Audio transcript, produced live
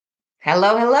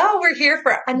Hello, hello. We're here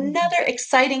for another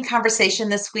exciting conversation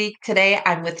this week. Today,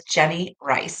 I'm with Jenny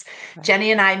Rice. Right.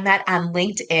 Jenny and I met on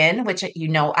LinkedIn, which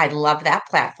I love that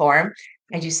platform.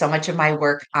 I do so much of my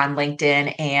work on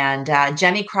LinkedIn, and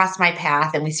Jenny crossed my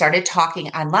path, and we started talking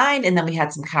online, and then we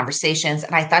had some conversations.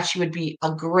 And I thought she would be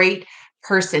a great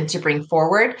person to bring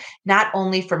forward, not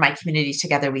only for my community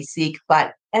Together We Seek,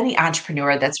 but any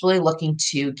entrepreneur that's really looking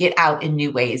to get out in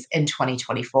new ways in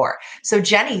 2024. So,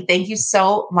 Jenny, thank you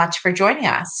so much for joining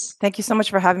us. Thank you so much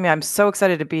for having me. I'm so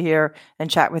excited to be here and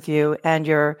chat with you and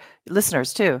your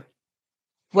listeners too.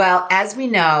 Well, as we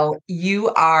know, you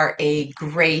are a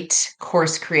great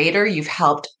course creator. You've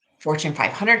helped Fortune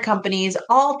 500 companies,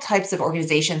 all types of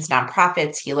organizations,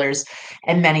 nonprofits, healers,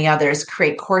 and many others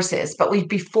create courses. But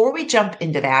before we jump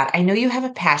into that, I know you have a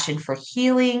passion for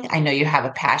healing. I know you have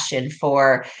a passion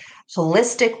for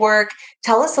holistic work.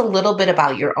 Tell us a little bit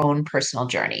about your own personal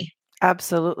journey.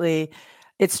 Absolutely.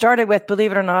 It started with,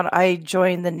 believe it or not, I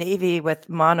joined the Navy with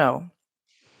mono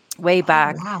way Oh,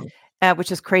 back, wow.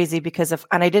 which is crazy because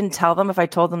and I didn't tell them. If I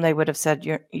told them, they would have said,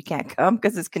 you can't come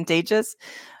because it's contagious.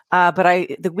 But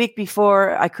the week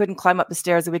before, I couldn't climb up the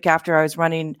stairs. The week after, I was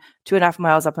running 2.5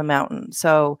 miles up a mountain.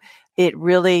 So it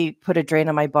really put a drain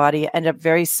on my body. I ended up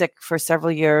very sick for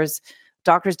several years.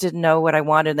 Doctors didn't know what I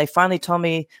wanted. And they finally told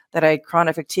me that I had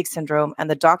chronic fatigue syndrome. And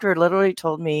the doctor literally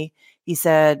told me, he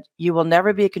said, you will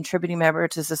never be a contributing member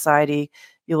to society.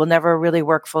 You will never really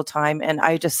work full time. And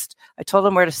I told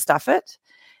him where to stuff it.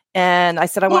 And I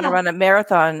said, I want to Yeah. run a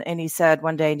marathon. And he said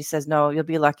one day, and he says, no, you'll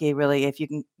be lucky really if you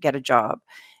can get a job.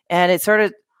 And it sort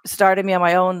of started me on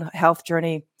my own health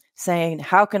journey saying,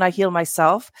 how can I heal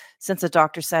myself since the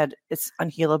doctor said it's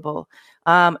unhealable?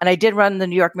 And I did run the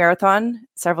New York Marathon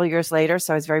several years later.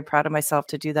 So I was very proud of myself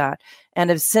to do that. And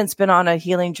have since been on a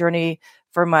healing journey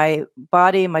for my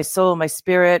body, my soul, my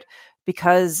spirit,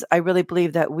 because I really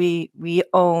believe that we're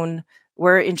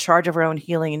in charge of our own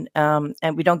healing, and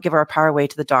we don't give our power away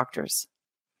to the doctors.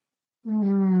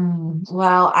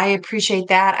 Well, I appreciate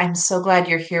that. I'm so glad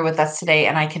you're here with us today,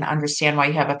 and I can understand why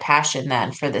you have a passion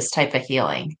then for this type of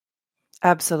healing.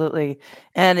 Absolutely.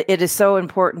 And it is so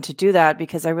important to do that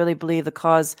because I really believe the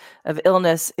cause of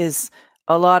illness is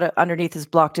a lot of underneath is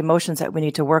blocked emotions that we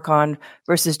need to work on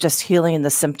versus just healing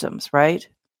the symptoms, right?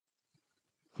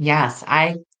 Yes,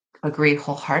 I agree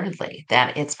wholeheartedly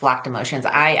that it's blocked emotions.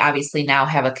 I obviously now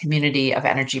have a community of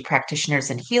energy practitioners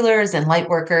and healers and light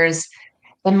workers,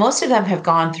 and most of them have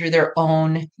gone through their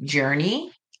own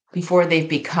journey before they've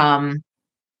become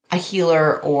a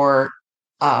healer or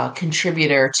a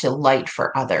contributor to light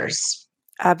for others.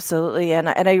 Absolutely. And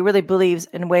I really believe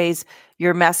in ways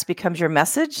your mess becomes your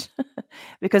message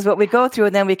because what we go through,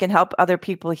 and then we can help other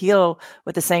people heal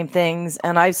with the same things.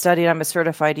 And I'm a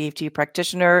certified EFT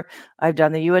practitioner. I've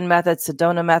done the UN method,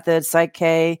 Sedona method,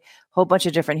 Psych-K, whole bunch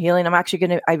of different healing.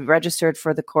 I registered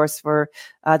for the course for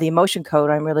the emotion code.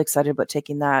 I'm really excited about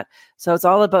taking that. So it's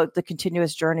all about the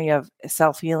continuous journey of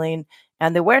self-healing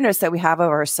and the awareness that we have of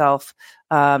ourself,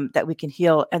 that we can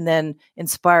heal and then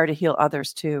inspire to heal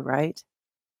others too, right?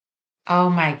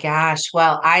 Oh my gosh.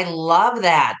 Well, I love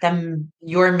that.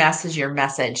 Your message, your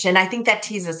message. And I think that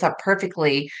tees us up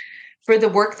perfectly for the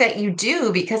work that you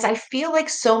do because I feel like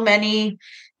so many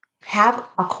have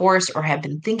a course or have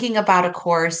been thinking about a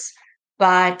course,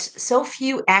 but so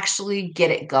few actually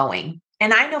get it going.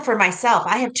 And I know for myself,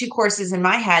 I have two courses in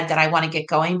my head that I want to get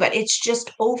going, but it's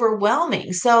just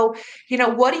overwhelming. So,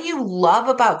 what do you love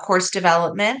about course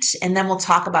development? And then we'll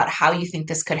talk about how you think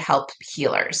this could help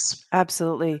healers.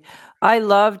 Absolutely. I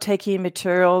love taking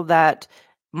material that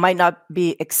might not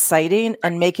be exciting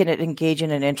and making it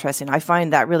engaging and interesting. I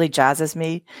find that really jazzes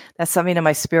me. That's something in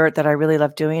my spirit that I really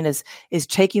love doing is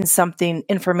taking something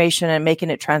information and making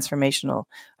it transformational.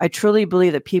 I truly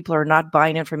believe that people are not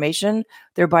buying information,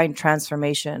 they're buying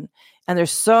transformation. And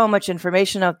there's so much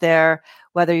information out there,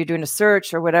 whether you're doing a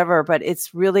search or whatever, but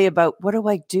it's really about what do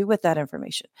I do with that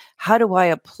information? How do I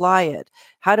apply it?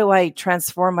 How do I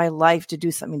transform my life to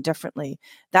do something differently?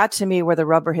 That to me, where the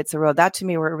rubber hits the road, that to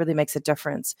me, where it really makes a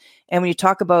difference. And when you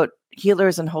talk about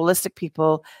healers and holistic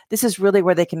people, this is really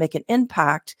where they can make an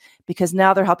impact because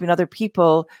now they're helping other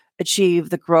people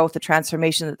achieve the growth, the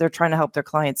transformation that they're trying to help their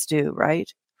clients do,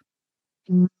 right?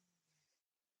 Mm,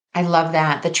 I love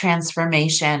that. The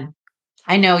transformation.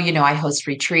 I know, I host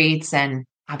retreats and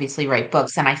obviously write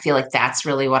books. And I feel like that's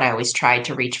really what I always try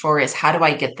to reach for is how do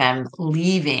I get them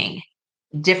leaving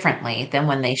differently than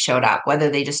when they showed up, whether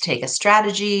they just take a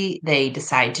strategy, they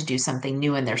decide to do something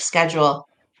new in their schedule,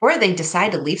 or they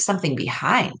decide to leave something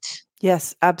behind.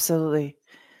 Yes, absolutely.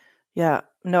 Yeah,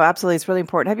 no, absolutely. It's really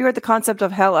important. Have you heard the concept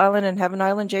of Hell Island and Heaven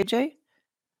Island, JJ?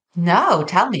 No,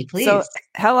 tell me, So please.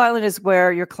 Hell Island is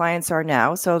where your clients are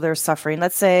now. So they're suffering.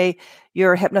 Let's say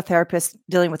you're a hypnotherapist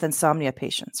dealing with insomnia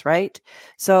patients, right?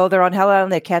 So they're on Hell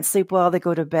Island. They can't sleep well. They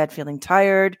go to bed feeling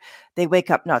tired. They wake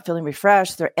up not feeling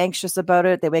refreshed. They're anxious about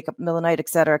it. They wake up in the middle of the night, et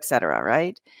cetera,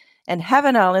 right? And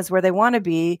Heaven Island is where they want to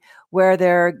be, where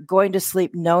they're going to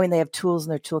sleep knowing they have tools in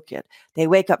their toolkit. They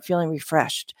wake up feeling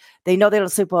refreshed. They know they don't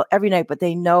sleep well every night, but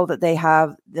they know that they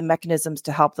have the mechanisms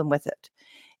to help them with it.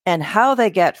 And how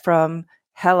they get from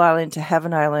Hell Island to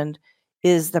Heaven Island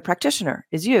is the practitioner,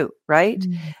 is you, right?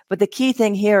 Mm. But the key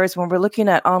thing here is when we're looking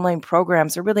at online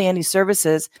programs or really any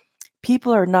services,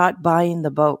 people are not buying the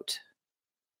boat.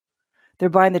 They're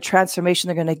buying the transformation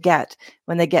they're going to get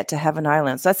when they get to Heaven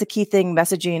Island. So that's the key thing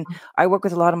messaging I work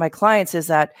with a lot of my clients is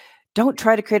that don't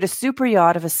try to create a super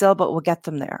yacht if a sailboat will get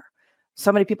them there.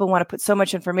 So many people want to put so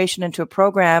much information into a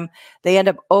program, they end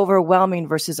up overwhelming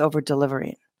versus over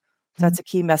delivering. So that's a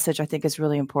key message I think is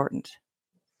really important.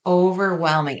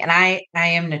 Overwhelming. And I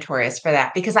am notorious for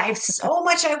that because I have so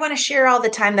much I want to share all the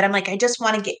time that I'm like, I just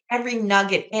want to get every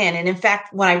nugget in. And in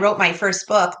fact, when I wrote my first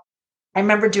book, I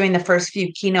remember doing the first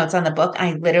few keynotes on the book.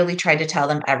 I literally tried to tell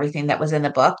them everything that was in the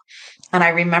book. And I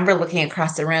remember looking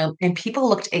across the room and people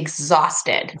looked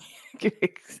exhausted.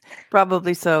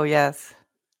 Probably so, yes.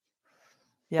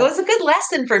 It Yep. was a good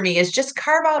lesson for me is just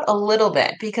carve out a little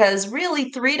bit because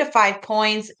really 3 to 5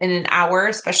 points in an hour,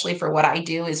 especially for what I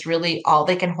do, is really all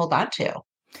they can hold on to.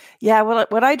 Yeah, well,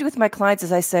 what I do with my clients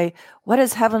is I say, what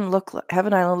does Heaven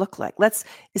Island look like? Let's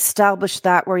establish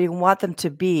that where you want them to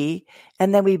be,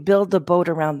 and then we build the boat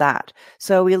around that.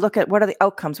 So we look at what are the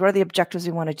outcomes, what are the objectives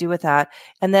we want to do with that,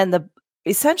 and then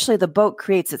essentially the boat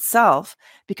creates itself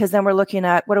because then we're looking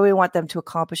at what do we want them to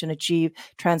accomplish and achieve,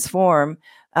 transform,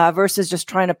 versus just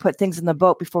trying to put things in the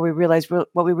boat before we realize what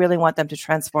we really want them to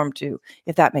transform to,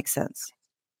 if that makes sense.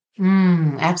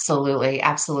 Absolutely,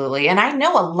 absolutely. And I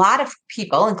know a lot of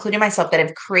people, including myself, that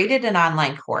have created an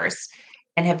online course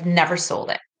and have never sold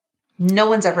it. No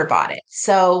one's ever bought it.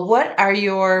 So, what are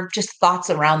your just thoughts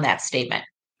around that statement?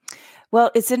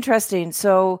 Well, it's interesting.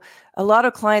 So a lot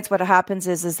of clients, what happens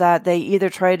is that they either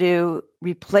try to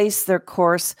replace their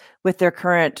course with their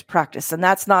current practice, and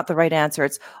that's not the right answer.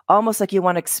 It's almost like you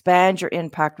want to expand your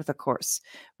impact with a course,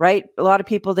 right? A lot of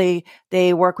people they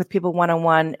work with people one on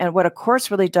one, and what a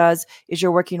course really does is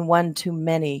you're working one to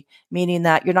many, meaning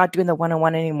that you're not doing the one on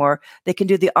one anymore. They can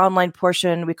do the online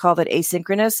portion. We call that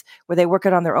asynchronous, where they work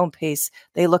it on their own pace.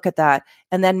 They look at that,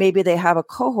 and then maybe they have a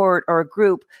cohort or a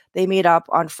group. They meet up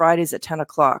on Fridays at 10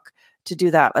 o'clock to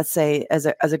do that, let's say as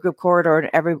a group corridor, an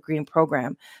evergreen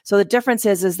program. So the difference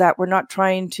is that we're not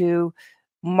trying to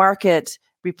market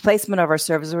replacement of our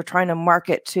services. We're trying to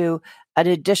market to an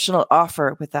additional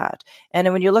offer with that. And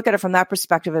then when you look at it from that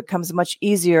perspective, it becomes much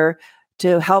easier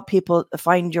to help people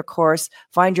find your course,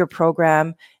 find your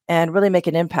program, and really make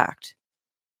an impact.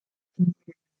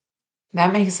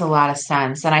 That makes a lot of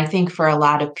sense. And I think for a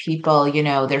lot of people,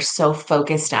 they're so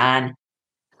focused on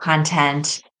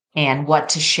content and what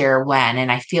to share when.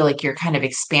 And I feel like you're kind of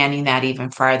expanding that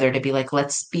even farther to be like,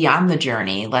 let's be on the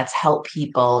journey. Let's help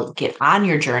people get on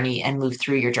your journey and move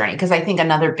through your journey. Because I think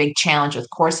another big challenge with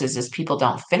courses is people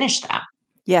don't finish them.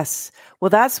 Yes. Well,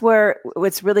 that's where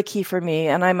it's really key for me.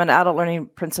 And I'm an adult learning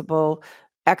principle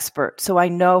expert. So I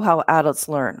know how adults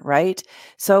learn, right?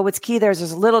 So what's key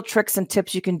there's little tricks and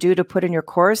tips you can do to put in your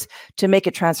course to make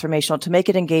it transformational, to make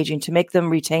it engaging, to make them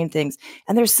retain things.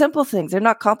 And they're simple things. They're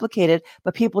not complicated,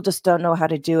 but people just don't know how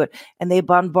to do it. And they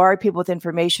bombard people with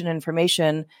information,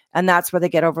 and that's where they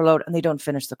get overloaded and they don't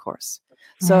finish the course.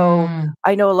 So Mm.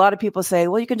 I know a lot of people say,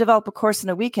 well, you can develop a course in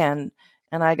a weekend.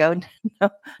 And I go, no,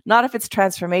 not if it's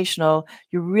transformational.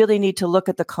 You really need to look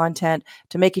at the content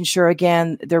to making sure,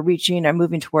 again, they're reaching and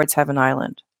moving towards Heaven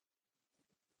Island.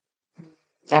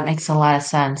 That makes a lot of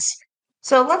sense.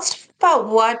 So let's talk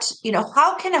about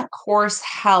how can a course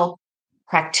help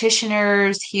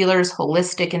practitioners, healers,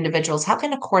 holistic individuals? How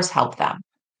can a course help them?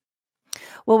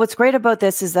 Well, what's great about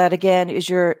this is that, again, is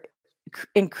you're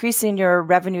increasing your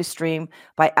revenue stream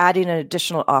by adding an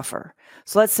additional offer.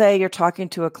 So let's say you're talking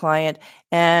to a client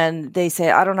and they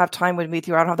say, I don't have time to meet with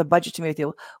you, or I don't have the budget to meet with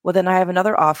you. Well, then I have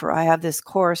another offer. I have this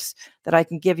course that I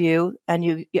can give you.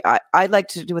 And I like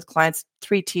to do with clients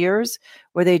 3 tiers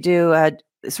where they do a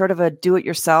sort of a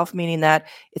do-it-yourself, meaning that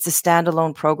it's a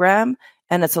standalone program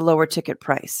and it's a lower ticket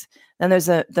price. Then there's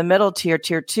the middle tier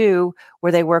 2,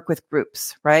 where they work with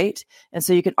groups, right? And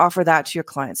so you can offer that to your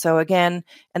clients. So again,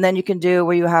 and then you can do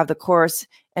where you have the course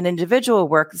and individual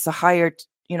work. It's a higher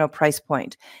price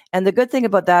point. And the good thing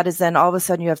about that is then all of a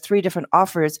sudden you have 3 different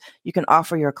offers you can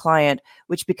offer your client,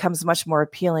 which becomes much more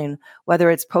appealing, whether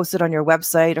it's posted on your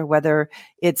website or whether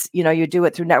it's, you do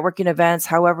it through networking events,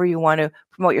 however you want to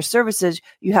promote your services,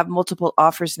 you have multiple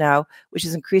offers now, which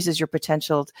increases your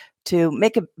potential to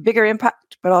make a bigger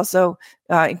impact, but also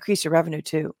increase your revenue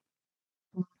too.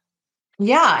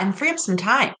 Yeah, and free up some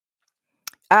time.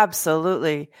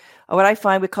 Absolutely. What I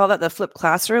find, we call that the flipped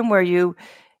classroom, where you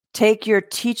take your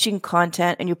teaching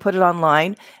content and you put it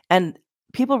online, and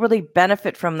people really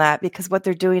benefit from that, because what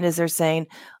they're doing is they're saying,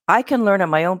 I can learn at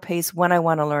my own pace when I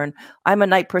want to learn. I'm a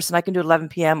night person, I can do 11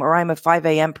 p.m., or I'm a 5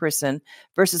 a.m. person,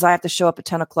 versus I have to show up at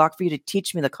 10 o'clock for you to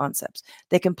teach me the concepts.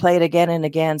 They can play it again and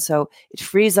again. So it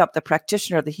frees up the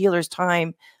practitioner, the healer's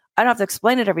time. I don't have to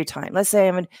explain it every time. Let's say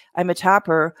I'm a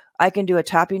tapper. I can do a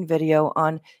tapping video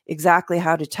on exactly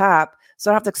how to tap, so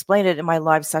I don't have to explain it in my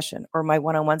live session or my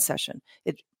one-on-one session.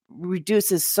 It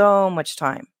reduces so much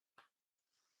time.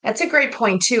 That's a great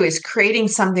point too, is creating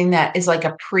something that is like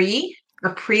a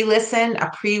pre-listen,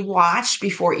 a pre-watch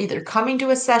before either coming to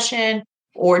a session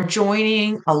or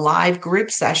joining a live group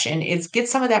session, is get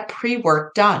some of that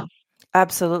pre-work done.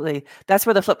 Absolutely. That's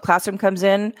where the flipped classroom comes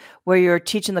in, where you're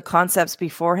teaching the concepts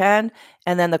beforehand.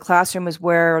 And then the classroom is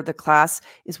where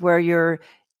you're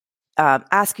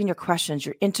asking your questions,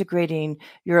 you're integrating,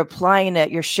 you're applying it,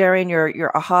 you're sharing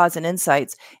your ahas and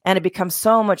insights. And it becomes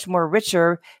so much more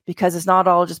richer, because it's not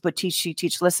all just about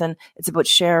teach, listen. It's about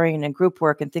sharing and group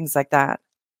work and things like that.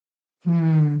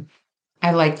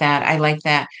 I like that. I like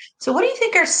that. So, what do you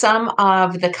think are some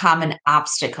of the common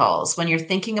obstacles when you're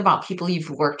thinking about people you've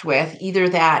worked with? Either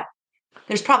that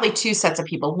there's probably two sets of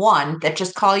people. One that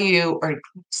just call you or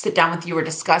sit down with you or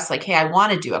discuss, like, hey, I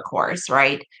want to do a course,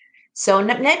 right? So,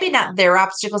 maybe not their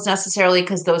obstacles necessarily,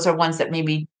 because those are ones that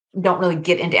maybe don't really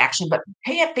get into action, but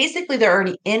basically they're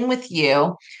already in with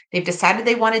you. They've decided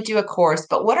they want to do a course,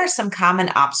 but what are some common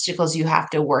obstacles you have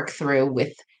to work through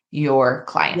with your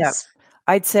Yeah. clients?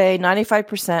 I'd say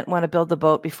 95% want to build the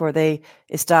boat before they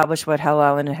establish what Hell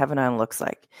Island and Heaven Island looks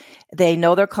like. They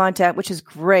know their content, which is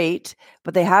great,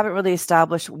 but they haven't really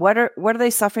established what are they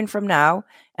suffering from now,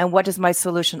 and what does my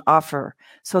solution offer.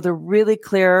 So they're really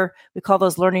clear. We call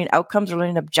those learning outcomes or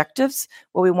learning objectives,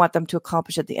 what we want them to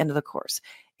accomplish at the end of the course.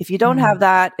 If you don't have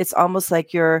that, it's almost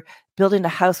like you're building a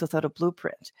house without a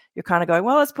blueprint. You're kind of going,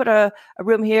 well, let's put a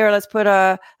room here, let's put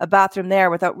a bathroom there,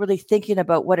 without really thinking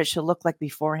about what it should look like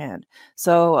beforehand.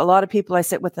 So a lot of people I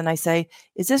sit with and I say,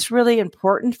 is this really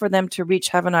important for them to reach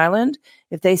Heaven Island?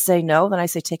 If they say no, then I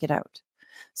say, take it out.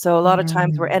 So a lot of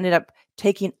times we're ending up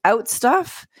taking out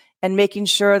stuff and making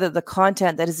sure that the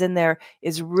content that is in there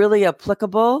is really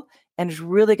applicable and is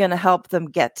really going to help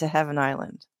them get to Heaven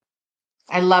Island.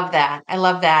 I love that. I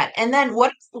love that. And then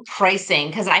what's the pricing?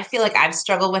 Because I feel like I've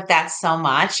struggled with that so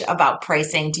much about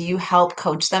pricing. Do you help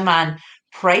coach them on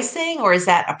pricing, or is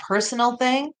that a personal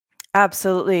thing?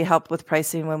 Absolutely help with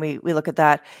pricing when we look at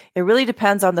that. It really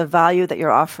depends on the value that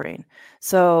you're offering.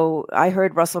 So I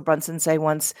heard Russell Brunson say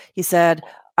once, he said,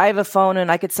 I have a phone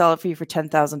and I could sell it for you for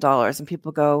 $10,000. And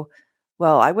people go,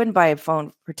 well, I wouldn't buy a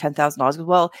phone for $10,000.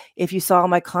 Well, if you saw all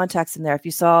my contacts in there, if you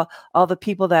saw all the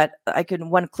people that I could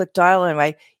one click dial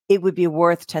in, it would be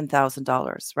worth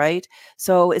 $10,000, right?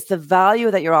 So it's the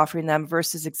value that you're offering them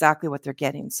versus exactly what they're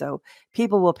getting. So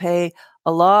people will pay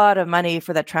a lot of money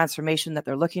for that transformation that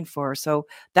they're looking for. So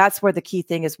that's where the key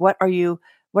thing is, what are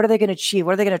they going to achieve?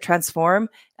 What are they going to transform?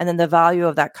 And then the value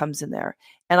of that comes in there.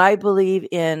 And I believe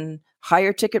in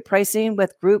higher ticket pricing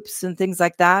with groups and things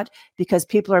like that, because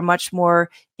people are much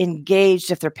more engaged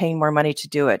if they're paying more money to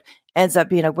do it. Ends up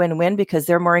being a win-win, because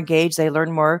they're more engaged, they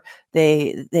learn more,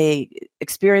 they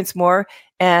experience more,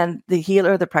 and the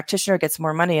healer, the practitioner, gets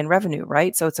more money and revenue,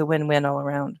 right? So it's a win-win all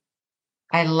around.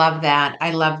 I love that.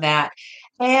 I love that.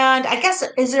 And I guess,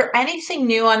 is there anything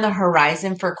new on the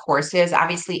horizon for courses?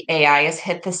 Obviously, AI has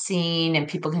hit the scene and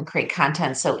people can create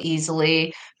content so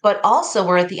easily, but also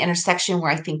we're at the intersection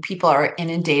where I think people are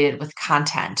inundated with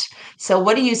content. So,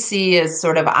 what do you see as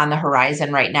sort of on the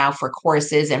horizon right now for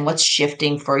courses, and what's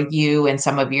shifting for you and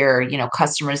some of your,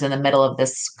 customers in the middle of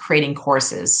this creating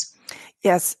courses?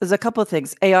 Yes, there's a couple of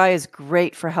things. AI is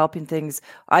great for helping things.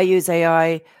 I use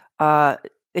AI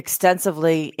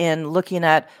extensively in looking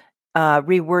at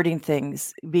rewording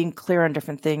things, being clear on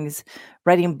different things,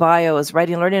 writing bios,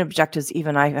 writing learning objectives.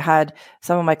 Even I had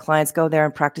some of my clients go there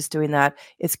and practice doing that.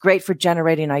 It's great for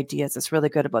generating ideas. It's really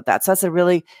good about that. So that's a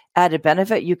really added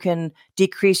benefit. You can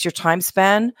decrease your time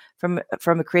span from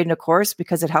creating a course,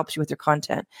 because it helps you with your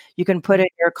content. You can put in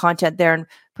your content there and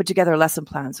put together a lesson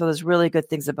plan. So there's really good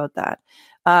things about that.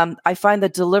 I find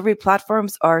that delivery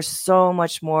platforms are so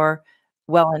much more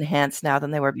well enhanced now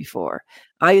than they were before.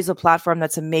 I use a platform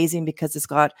that's amazing because it's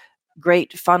got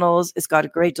great funnels, it's got a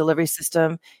great delivery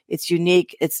system, it's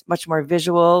unique, it's much more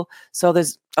visual. So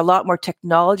there's a lot more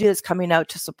technology that's coming out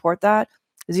to support that.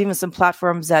 There's even some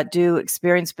platforms that do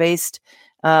experience based,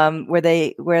 where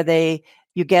they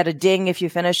you get a ding if you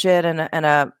finish it, and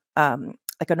a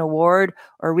like an award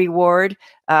or reward,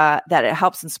 that it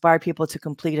helps inspire people to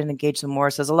complete and engage them more.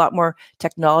 So there's a lot more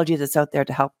technology that's out there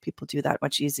to help people do that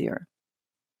much easier.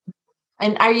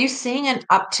 And are you seeing an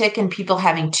uptick in people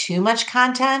having too much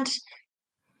content?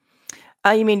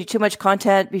 You mean too much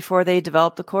content before they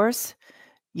develop the course?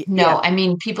 Yeah. No, I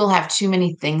mean, people have too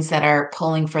many things that are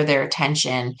pulling for their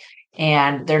attention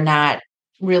and they're not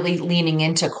really leaning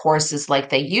into courses like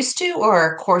they used to,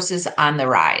 or courses on the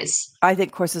rise. I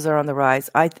think courses are on the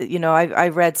rise. I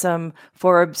read some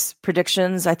Forbes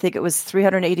predictions. I think it was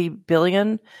 380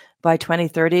 billion by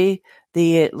 2030.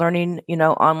 The learning,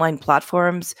 online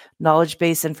platforms,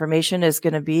 knowledge-based information is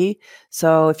going to be.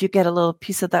 So if you get a little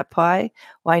piece of that pie,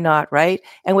 why not, right?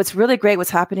 And what's really great, what's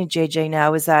happening, JJ,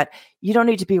 now is that you don't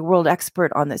need to be a world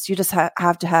expert on this. You just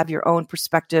have to have your own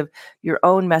perspective, your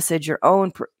own message, your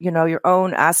own, your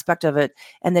own aspect of it.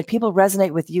 And then people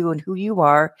resonate with you and who you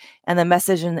are and the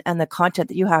message and the content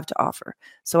that you have to offer.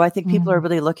 So I think people are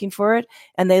really looking for it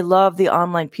and they love the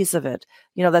online piece of it.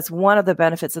 That's one of the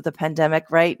benefits of the pandemic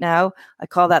right now. I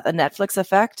call that the Netflix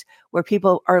effect, where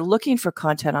people are looking for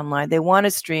content online. They want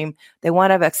to stream, they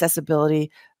want to have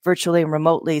accessibility virtually and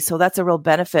remotely. So that's a real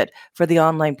benefit for the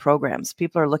online programs.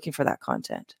 People are looking for that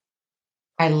content.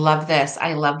 I love this.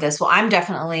 I love this. Well, I'm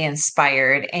definitely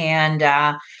inspired. And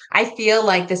I feel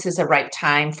like this is a right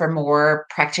time for more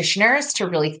practitioners to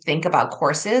really think about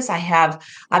courses.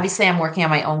 Obviously, I'm working on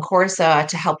my own course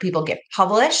to help people get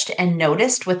published and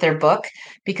noticed with their book,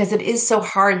 because it is so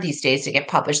hard these days to get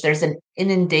published. There's an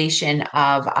inundation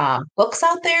of books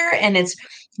out there, and it's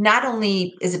not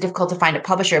only is it difficult to find a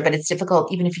publisher, but it's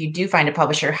difficult even if you do find a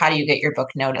publisher, how do you get your book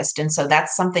noticed? And so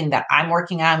that's something that I'm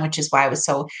working on, which is why I was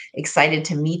so excited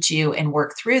to meet you and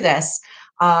work through this.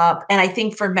 And I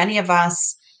think for many of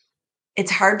us, it's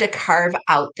hard to carve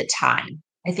out the time.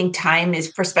 I think time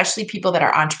is for especially people that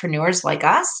are entrepreneurs like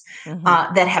us,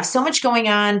 that have so much going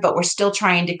on, but we're still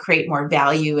trying to create more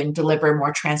value and deliver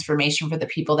more transformation for the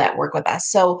people that work with us.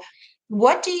 So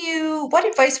what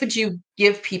advice would you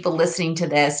give people listening to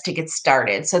this to get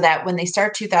started so that when they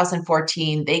start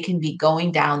 2014, they can be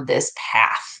going down this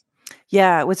path?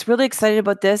 Yeah, what's really exciting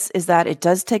about this is that it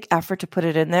does take effort to put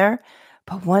it in there,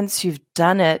 but once you've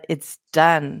done it, it's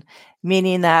done.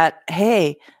 Meaning that,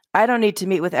 hey, I don't need to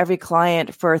meet with every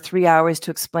client for 3 hours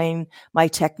to explain my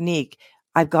technique.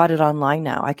 I've got it online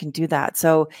now. I can do that.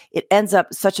 So it ends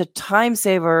up such a time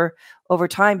saver over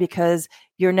time because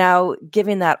you're now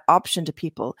giving that option to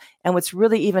people. And what's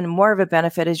really even more of a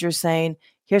benefit is you're saying,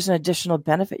 here's an additional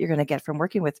benefit you're going to get from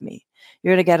working with me.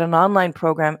 You're going to get an online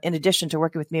program in addition to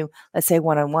working with me, let's say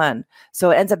one-on-one.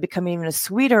 So it ends up becoming even a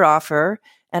sweeter offer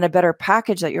and a better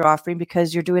package that you're offering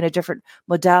because you're doing a different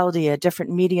modality, a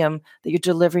different medium that you're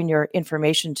delivering your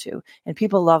information to. And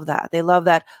people love that. They love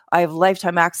that I have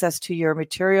lifetime access to your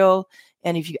material.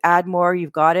 And if you add more,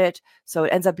 you've got it. So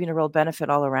it ends up being a real benefit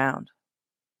all around.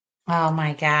 Oh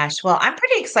my gosh. Well, I'm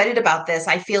pretty excited about this.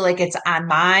 I feel like it's on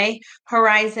my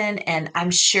horizon, and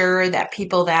I'm sure that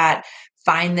people that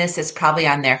find this is probably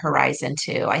on their horizon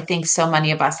too. I think so many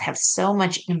of us have so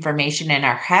much information in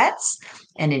our heads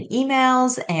and in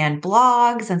emails and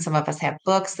blogs, and some of us have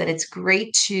books, that it's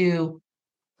great to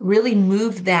really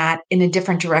move that in a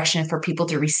different direction for people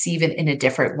to receive it in a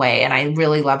different way. And I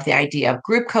really love the idea of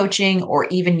group coaching or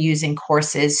even using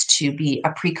courses to be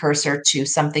a precursor to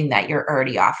something that you're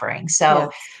already offering. So,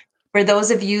 Yes. for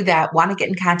those of you that want to get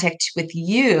in contact with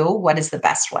you, what is the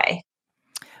best way?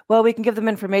 Well, we can give them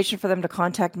information for them to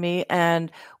contact me. And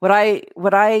what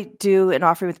I do in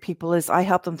offering with people is I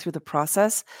help them through the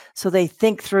process. So they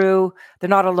think through, they're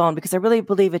not alone because I really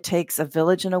believe it takes a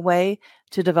village in a way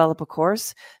to develop a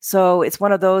course. So it's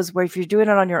one of those where if you're doing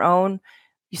it on your own,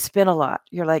 you spin a lot.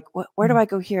 You're like, where do I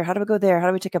go here? How do I go there? How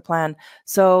do we take a plan?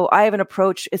 So I have an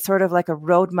approach. It's sort of like a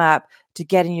roadmap to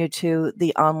getting you to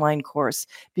the online course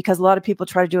because a lot of people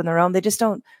try to do it on their own. They just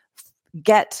don't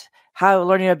get how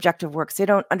learning objective works. They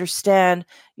don't understand,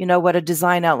 what a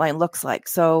design outline looks like.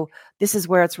 So this is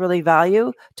where it's really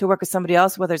value to work with somebody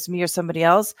else, whether it's me or somebody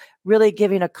else, really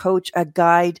giving a coach, a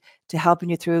guide to helping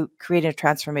you through creating a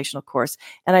transformational course.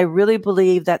 And I really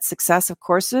believe that success of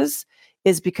courses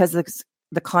is because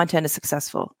the content is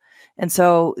successful. And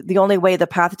so the only way the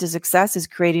path to success is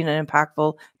creating an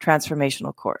impactful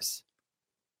transformational course.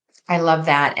 I love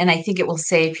that. And I think it will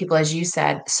save people, as you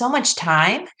said, so much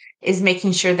time is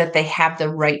making sure that they have the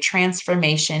right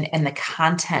transformation and the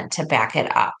content to back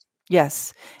it up.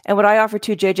 Yes. And what I offer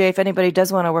too, JJ, if anybody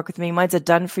does want to work with me, mine's a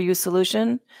done for you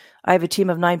solution. I have a team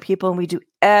of 9 people and we do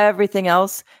everything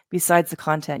else besides the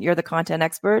content. You're the content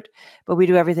expert, but we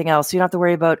do everything else. So you don't have to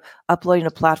worry about uploading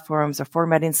to platforms or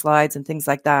formatting slides and things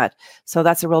like that. So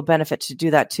that's a real benefit to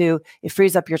do that too. It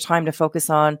frees up your time to focus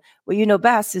on what you know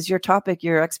best is your topic,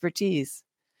 your expertise.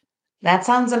 That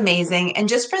sounds amazing. And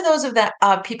just for those of the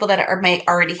people that may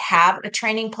already have a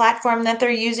training platform that they're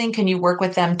using, can you work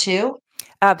with them too?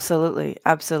 Absolutely.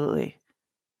 Absolutely.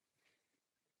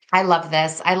 I love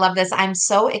this. I love this. I'm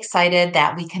so excited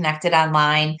that we connected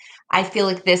online. I feel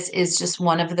like this is just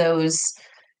one of those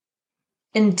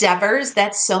endeavors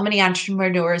that so many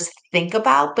entrepreneurs think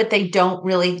about, but they don't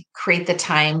really create the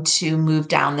time to move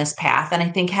down this path. And I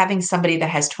think having somebody that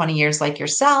has 20 years like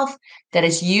yourself, that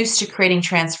is used to creating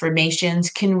transformations,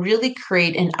 can really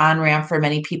create an on-ramp for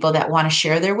many people that want to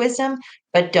share their wisdom,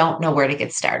 but don't know where to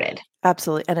get started.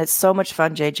 Absolutely. And it's so much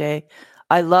fun, JJ.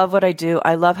 I love what I do.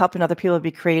 I love helping other people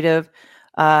be creative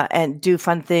and do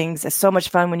fun things. It's so much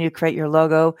fun when you create your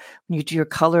logo, when you do your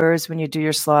colors, when you do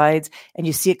your slides, and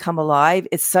you see it come alive.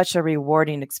 It's such a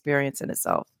rewarding experience in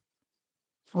itself.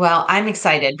 Well, I'm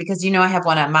excited because I have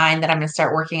one on mine that I'm going to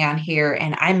start working on here.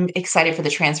 And I'm excited for the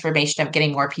transformation of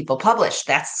getting more people published.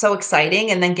 That's so exciting.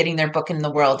 And then getting their book in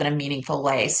the world in a meaningful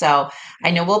way. So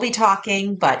I know we'll be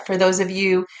talking, but for those of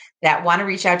you that want to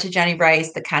reach out to Jenny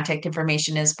Rice, the contact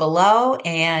information is below.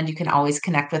 And you can always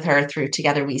connect with her through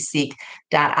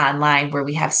togetherweseek.online, where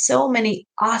we have so many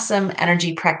awesome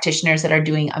energy practitioners that are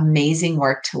doing amazing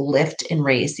work to lift and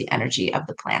raise the energy of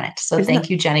the planet. So thank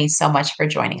you, Jenny, so much for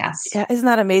joining us. Yeah, isn't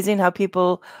that amazing how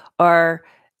people are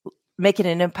making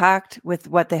an impact with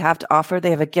what they have to offer?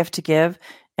 They have a gift to give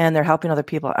and they're helping other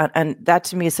people. And that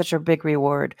to me is such a big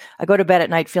reward. I go to bed at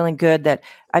night feeling good that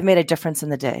I've made a difference in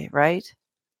the day, right?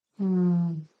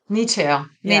 Me too. Yeah,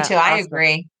 Me too. I awesome.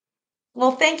 agree.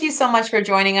 Well, thank you so much for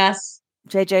joining us.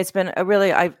 JJ, it's been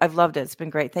I've loved it. It's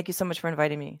been great. Thank you so much for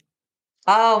inviting me.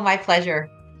 Oh, my pleasure.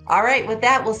 All right. With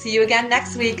that, we'll see you again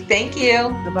next week. Thank you.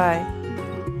 Bye-bye.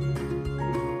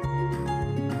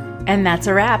 And that's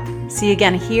a wrap. See you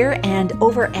again here and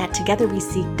over at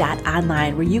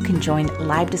togetherweseek.online, where you can join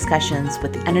live discussions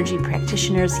with energy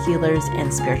practitioners, healers,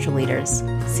 and spiritual leaders.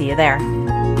 See you there.